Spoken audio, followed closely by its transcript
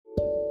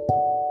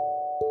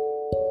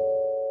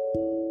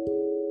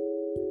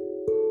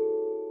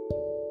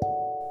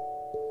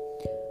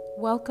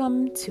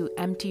Welcome to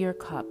Empty Your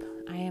Cup.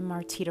 I am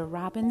Martita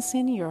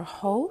Robinson, your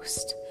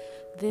host.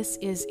 This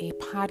is a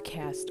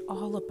podcast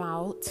all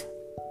about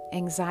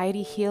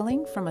anxiety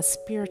healing from a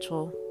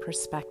spiritual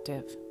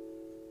perspective.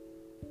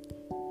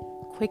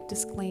 Quick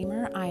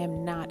disclaimer, I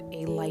am not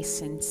a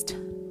licensed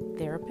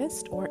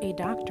therapist or a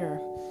doctor.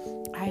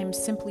 I am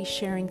simply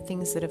sharing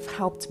things that have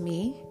helped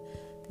me.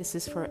 This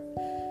is for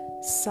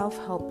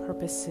self-help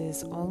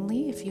purposes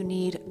only. If you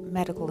need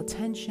medical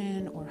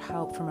attention or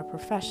help from a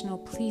professional,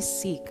 please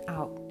seek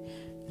out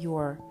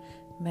your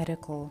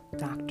medical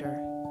doctor.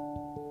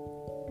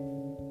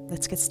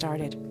 Let's get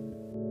started.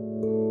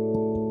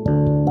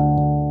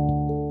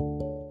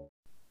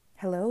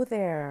 Hello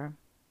there.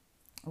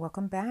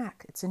 Welcome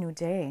back. It's a new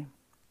day.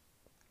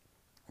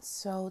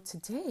 So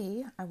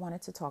today I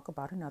wanted to talk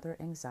about another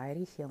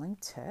anxiety healing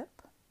tip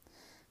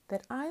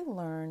that I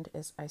learned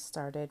as I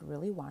started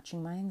really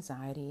watching my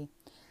anxiety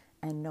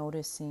and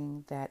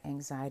noticing that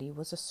anxiety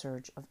was a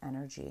surge of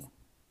energy.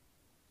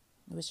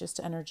 It was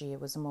just energy.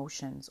 It was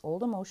emotions,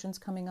 old emotions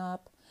coming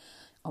up,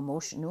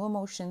 new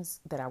emotions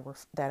that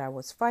I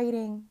was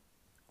fighting,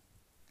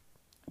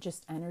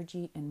 just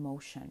energy and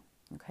motion.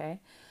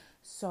 Okay,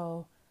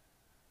 so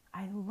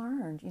I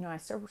learned, I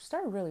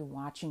started really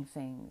watching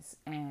things,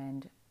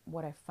 and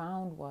what I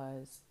found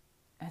was,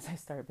 as I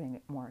started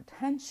paying more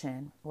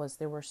attention, was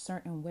there were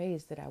certain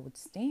ways that I would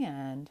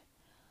stand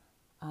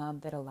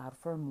that allowed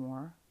for a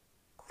more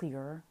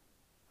clearer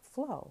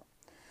flow.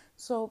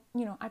 So,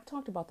 I've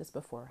talked about this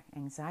before.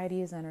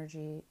 Anxiety is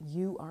energy.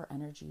 You are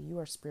energy. You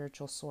are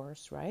spiritual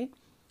source, right?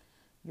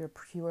 You're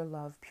pure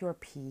love, pure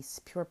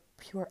peace, pure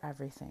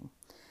everything.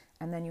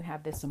 And then you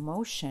have this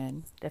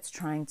emotion that's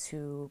trying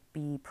to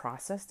be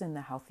processed in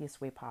the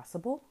healthiest way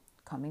possible,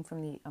 coming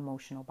from the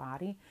emotional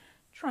body,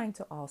 trying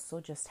to also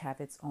just have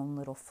its own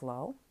little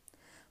flow.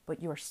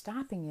 But you're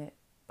stopping it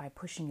by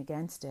pushing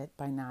against it,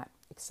 by not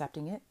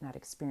accepting it, not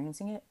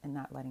experiencing it, and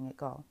not letting it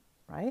go,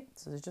 right?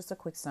 So there's just a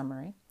quick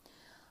summary.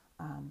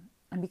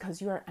 And because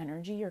you are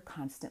energy, you're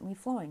constantly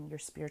flowing. Your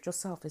spiritual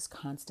self is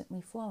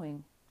constantly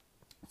flowing.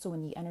 So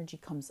when the energy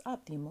comes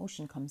up, the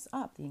emotion comes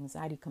up, the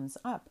anxiety comes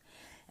up,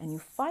 and you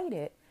fight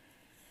it,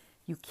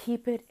 you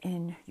keep it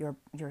in your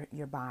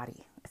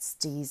body. It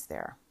stays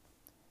there.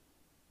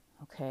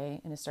 Okay,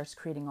 and it starts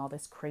creating all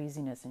this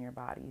craziness in your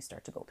body. You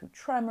start to go through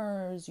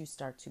tremors, you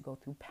start to go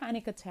through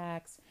panic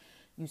attacks,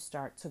 you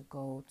start to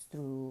go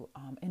through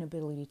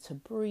inability to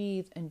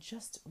breathe, and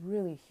just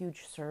really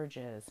huge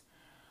surges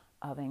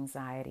of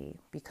anxiety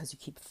because you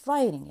keep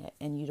fighting it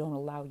and you don't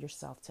allow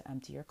yourself to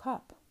empty your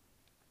cup.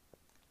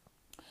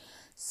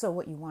 So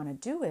what you want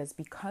to do is,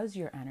 because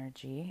your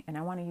energy, and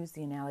I want to use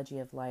the analogy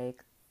of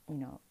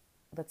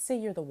let's say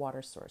you're the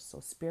water source.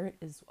 So spirit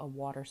is a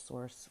water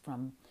source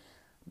from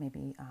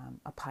maybe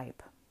a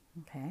pipe,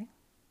 okay?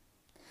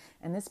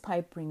 And this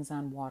pipe brings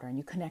on water, and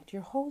you connect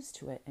your hose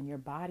to it, and your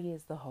body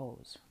is the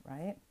hose,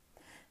 right?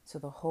 So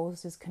the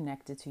hose is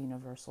connected to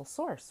universal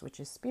source,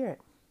 which is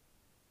spirit,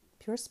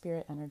 pure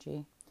spirit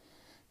energy.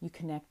 You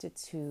connect it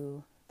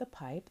to the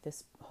pipe.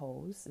 This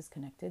hose is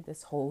connected.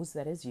 This hose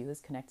that is you is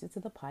connected to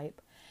the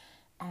pipe,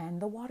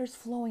 and the water's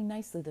flowing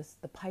nicely. The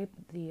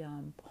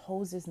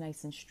hose is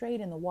nice and straight,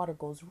 and the water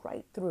goes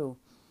right through.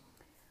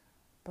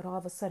 But all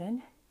of a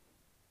sudden,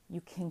 you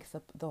kink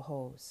the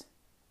hose,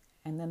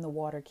 and then the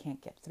water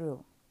can't get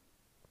through.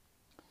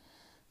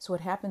 So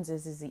what happens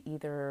is it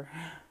either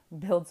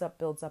builds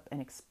up and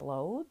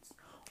explodes,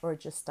 or it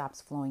just stops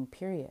flowing,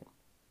 period,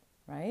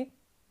 right?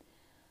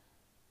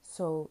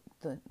 So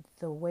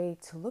the way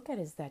to look at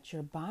it is that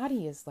your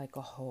body is like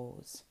a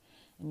hose,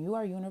 and you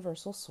are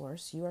universal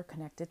source. You are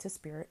connected to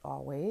spirit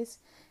always,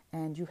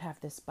 and you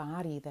have this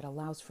body that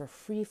allows for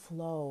free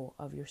flow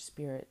of your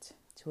spirit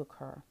to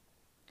occur.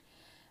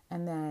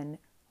 And then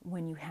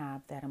when you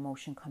have that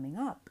emotion coming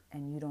up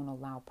and you don't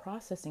allow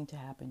processing to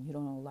happen, you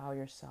don't allow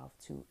yourself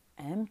to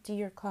empty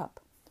your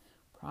cup,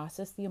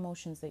 process the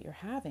emotions that you're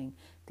having,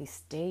 they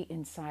stay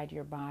inside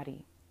your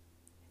body.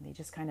 And they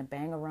just kind of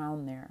bang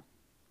around there.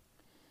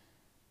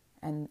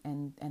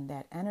 And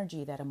that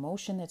energy, that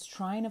emotion that's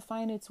trying to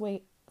find its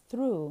way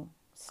through,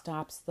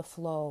 stops the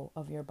flow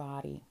of your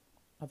body,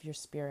 of your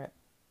spirit.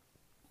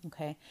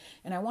 Okay?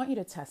 And I want you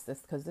to test this,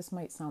 because this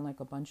might sound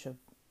like a bunch of,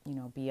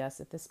 BS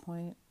at this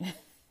point.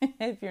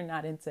 If you're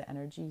not into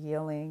energy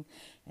healing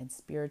and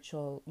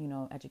spiritual,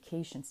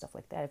 education, stuff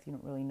like that, if you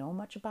don't really know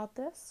much about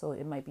this, so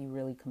it might be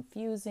really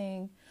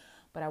confusing,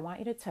 but I want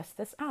you to test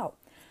this out.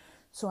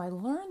 So I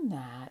learned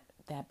that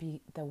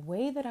the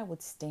way that I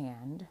would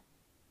stand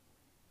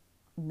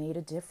made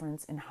a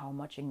difference in how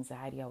much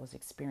anxiety I was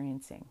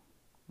experiencing.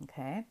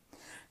 Okay?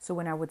 So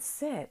when I would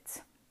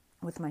sit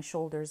with my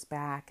shoulders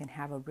back and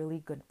have a really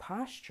good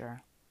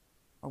posture,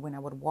 or when I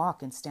would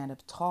walk and stand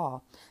up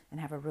tall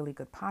and have a really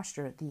good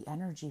posture, the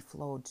energy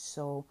flowed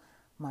so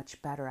much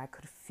better. I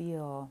could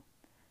feel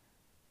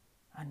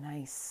a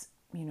nice,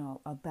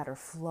 a better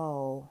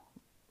flow,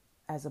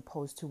 as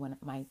opposed to when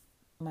my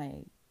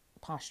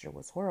posture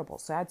was horrible.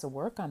 So I had to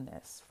work on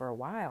this for a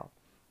while.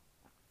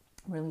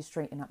 Really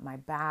straighten up my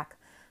back,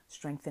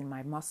 strengthen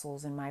my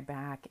muscles in my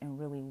back, and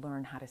really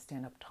learn how to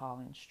stand up tall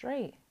and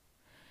straight.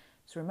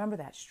 So remember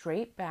that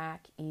straight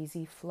back,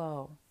 easy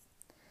flow.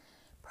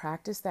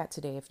 Practice that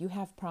today. If you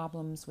have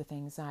problems with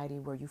anxiety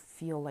where you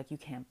feel like you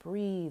can't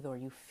breathe or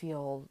you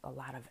feel a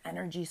lot of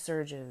energy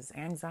surges,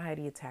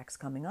 anxiety attacks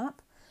coming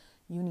up,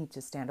 you need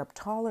to stand up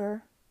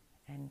taller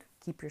and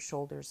keep your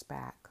shoulders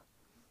back.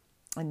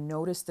 And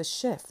notice the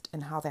shift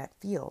and how that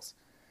feels.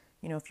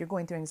 If you're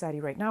going through anxiety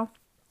right now,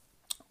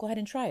 go ahead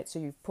and try it. So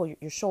you pull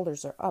your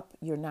shoulders are up.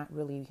 You're not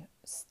really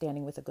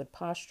standing with a good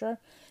posture.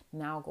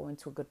 Now go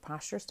into a good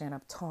posture. Stand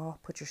up tall.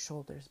 Put your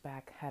shoulders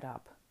back, head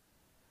up.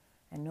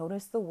 And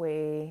notice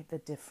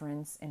the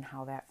difference in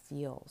how that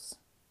feels.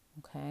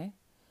 Okay?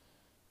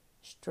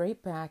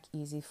 Straight back,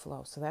 easy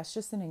flow. So that's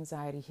just an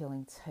anxiety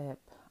healing tip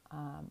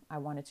I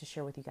wanted to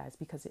share with you guys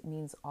because it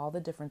means all the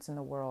difference in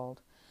the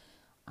world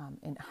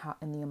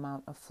in the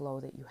amount of flow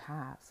that you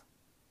have.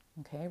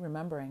 Okay?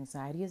 Remember,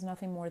 anxiety is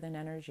nothing more than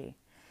energy.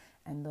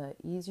 And the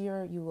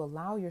easier you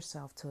allow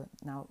yourself to,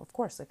 now, of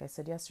course, like I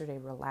said yesterday,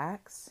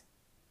 relax.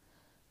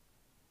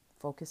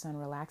 Focus on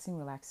relaxing.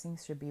 Relaxing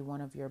should be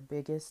one of your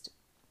biggest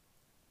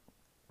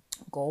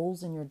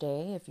goals in your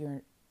day if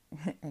you're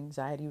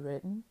anxiety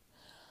ridden.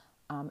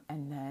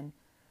 And then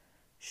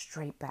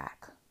straight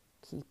back.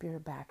 Keep your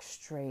back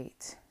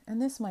straight.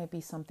 And this might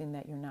be something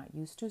that you're not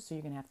used to, so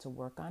you're going to have to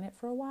work on it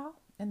for a while.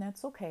 And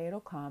that's okay. It'll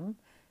come.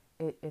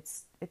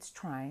 It's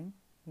trying,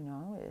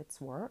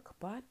 it's work,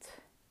 but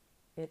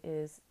it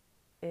is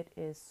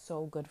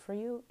so good for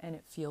you, and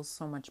it feels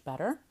so much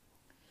better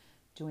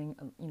doing,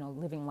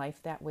 living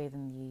life that way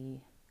than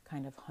the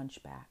kind of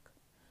hunchback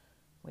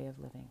way of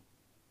living.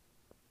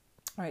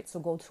 All right, so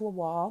go to a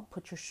wall,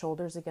 put your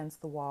shoulders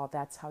against the wall.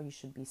 That's how you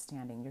should be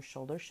standing. Your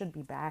shoulders should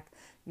be back.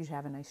 You should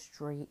have a nice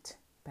straight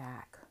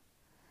back.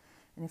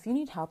 And if you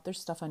need help, there's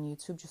stuff on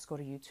YouTube. Just go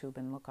to YouTube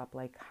and look up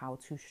like how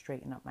to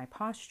straighten up my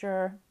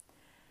posture,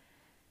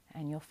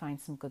 and you'll find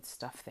some good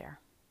stuff there.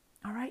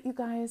 All right, you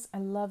guys, I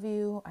love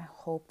you. I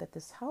hope that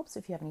this helps.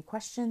 If you have any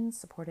questions,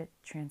 support at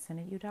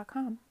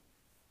transcendentyou.com.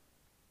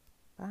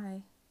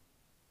 Bye.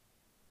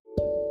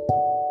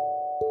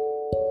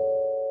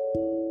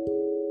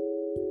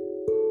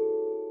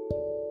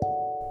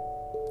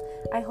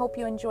 I hope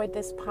you enjoyed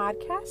this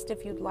podcast.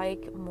 If you'd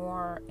like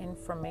more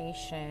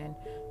information,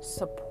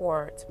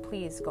 support,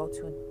 please go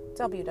to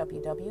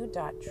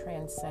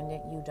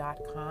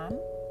www.transcendentyou.com.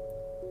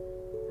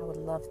 I would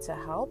love to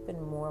help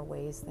in more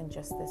ways than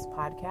just this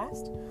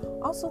podcast.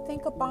 Also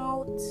think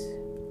about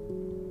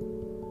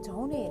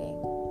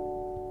donating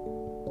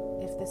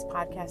if this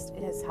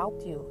podcast has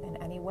helped you in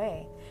any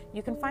way.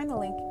 You can find the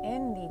link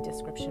in the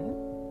description.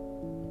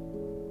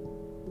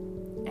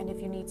 And if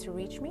you need to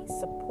reach me,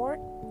 support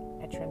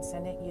at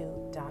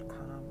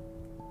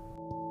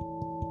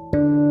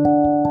transcendentyou.com.